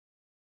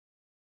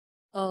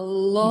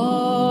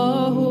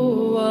Allahu,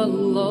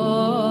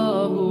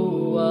 Allahu,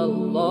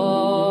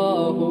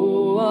 Allahu,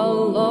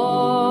 Allah,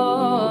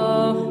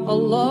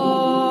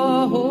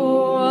 Allahu,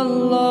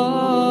 Allahu,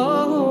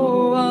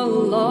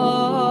 Allahu,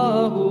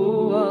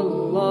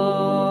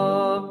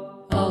 Allah,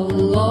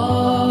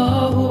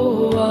 Allahu,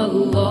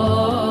 Allahu,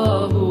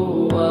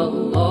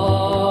 Allahu,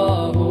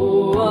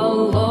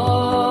 Allah,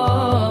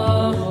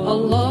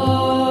 Allahu,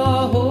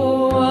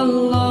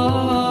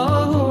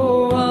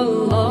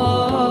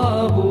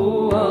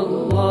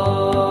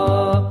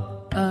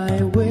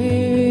 I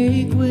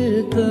wake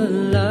with the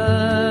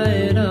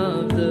light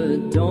of the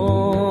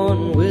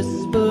dawn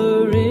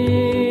whispering,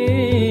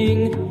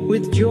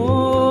 with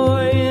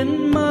joy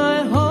in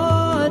my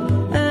heart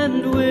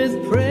and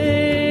with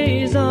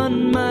praise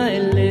on my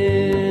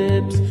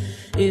lips.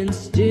 In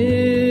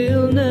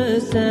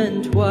stillness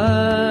and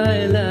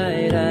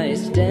twilight I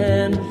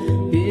stand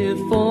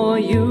before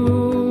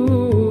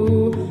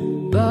you,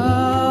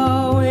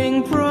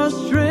 bowing,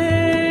 prostrating,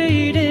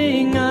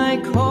 I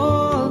call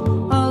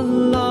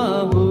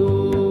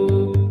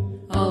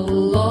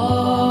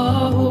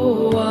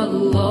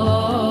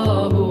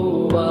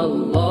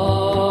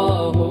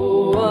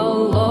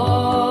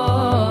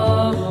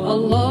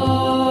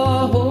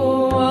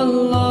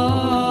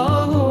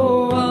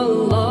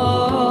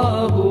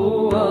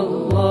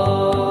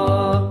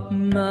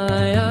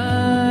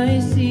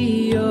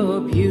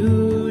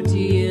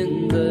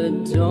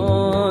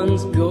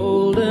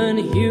golden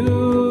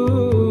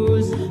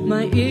hues.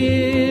 My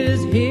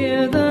ears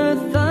hear the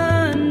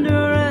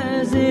thunder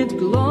as it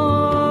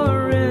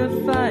glorifies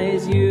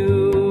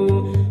you.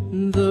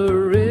 The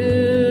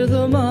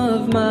rhythm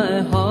of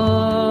my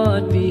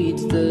heart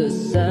beats the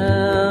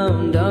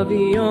sound of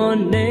your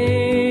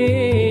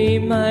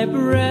name. My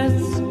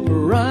breaths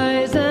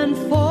rise and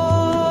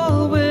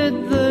fall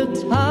with the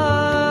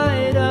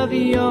tide of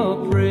your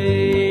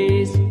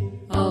praise.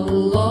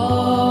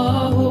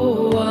 Allahu,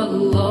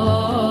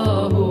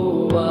 Allahu,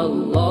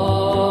 Allahu,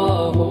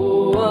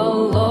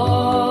 Allah,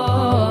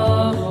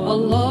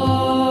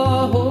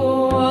 Allahu,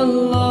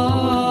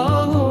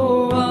 Allahu,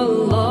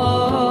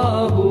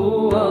 Allahu,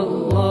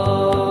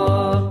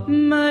 Allah.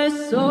 My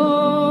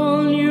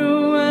soul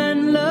knew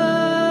and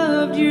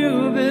loved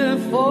you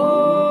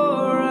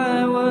before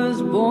I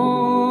was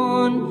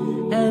born,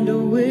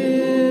 and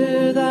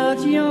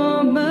without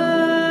your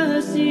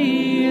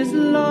mercy is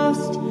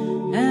lost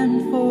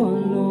and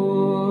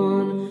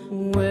forlorn.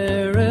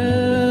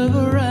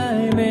 Wherever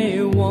I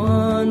may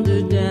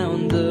wander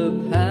down the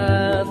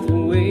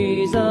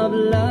pathways of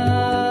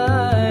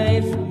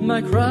life,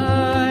 my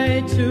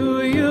cry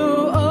to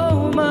you,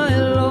 oh my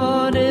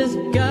Lord, is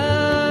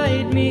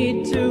guide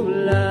me to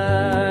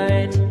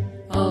light.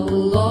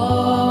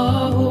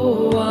 Allahu,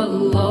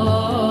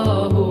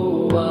 Allahu,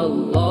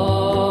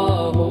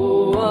 Allahu,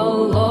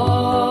 Allah,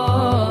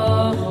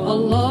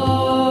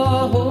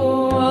 Allahu,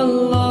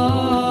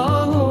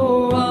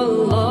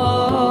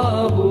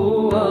 Allahu,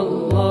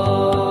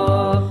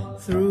 Allah.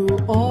 Through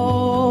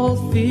all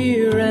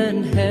fear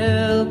and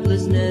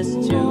helplessness,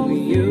 to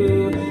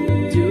you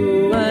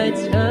do I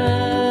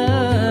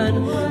turn.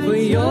 For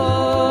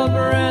your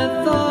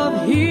breath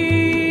of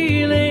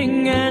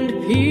healing and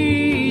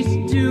peace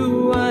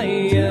do I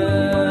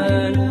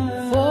yearn.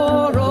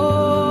 For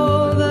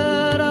all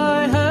that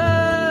I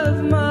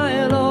have,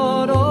 my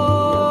Lord,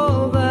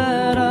 all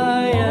that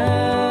I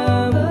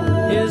am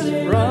is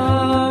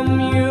from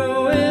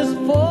you, is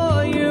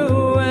for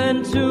you,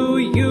 and to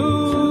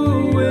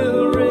you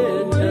will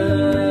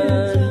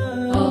return.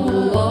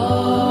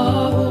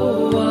 Allahu,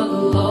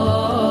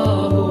 Allahu,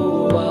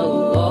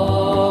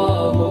 Allahu,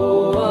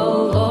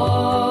 Allah,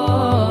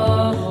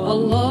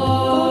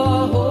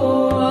 Allahu,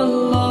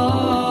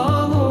 Allahu,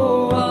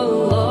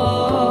 Allahu,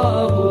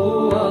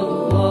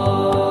 Allah.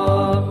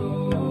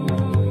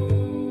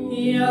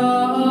 Ya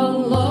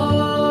Allah,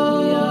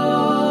 Ya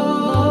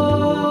Allah,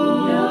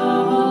 Ya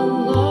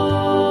Allah,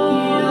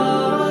 Ya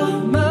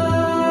Rahman,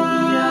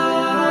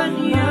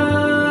 Ya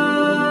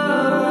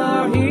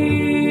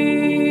Rahim,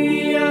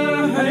 Ya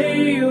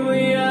Hayyu,